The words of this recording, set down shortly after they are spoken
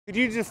Could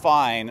you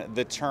define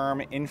the term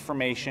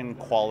information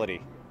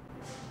quality?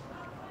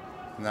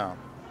 No.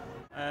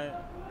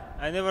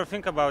 I never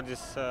think about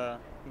this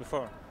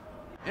before.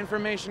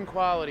 Information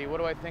quality, what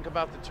do I think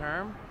about the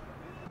term?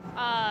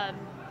 I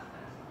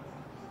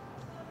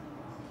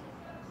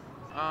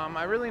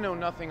really know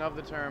nothing of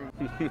the term.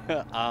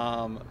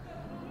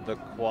 The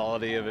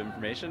quality of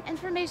information.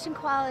 Information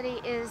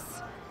quality is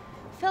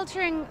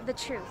filtering the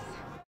truth.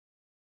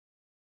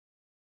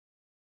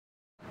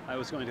 I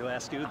was going to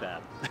ask you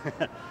that.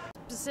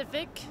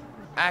 Specific.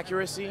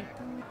 Accuracy.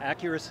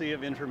 Accuracy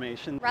of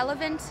information.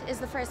 Relevant is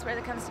the first word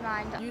that comes to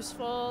mind.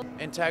 Useful.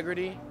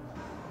 Integrity.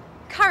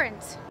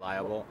 Current.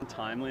 Reliable.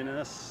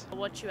 Timeliness.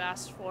 What you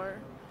asked for.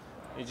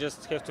 It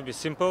just have to be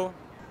simple.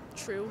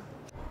 True.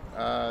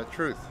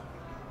 Truth.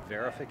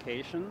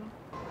 Verification.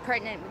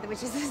 Pertinent,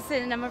 which is a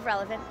synonym of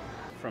relevant.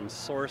 From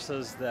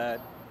sources that,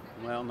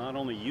 well, not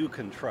only you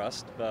can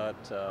trust, but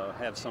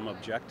have some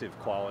objective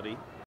quality.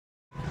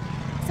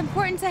 It's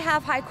important to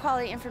have high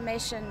quality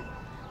information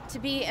to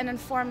be an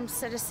informed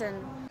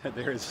citizen.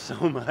 There is so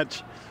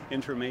much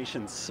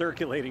information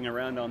circulating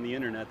around on the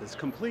internet that's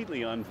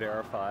completely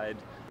unverified.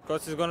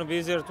 Because it's going to be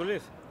easier to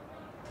live.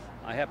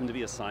 I happen to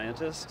be a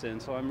scientist,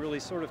 and so I'm really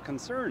sort of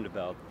concerned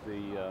about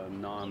the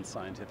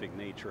non-scientific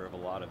nature of a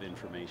lot of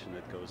information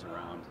that goes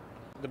around.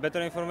 The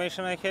better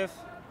information I have,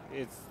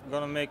 it's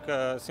going to make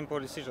simple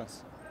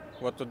decisions,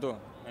 what to do,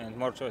 and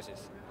more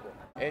choices.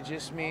 It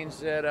just means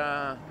that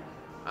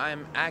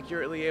I'm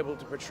accurately able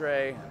to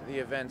portray the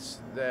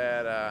events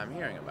that I'm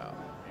hearing about,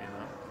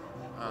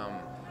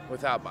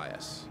 without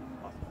bias.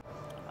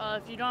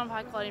 If you don't have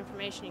high quality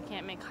information, you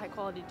can't make high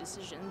quality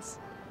decisions.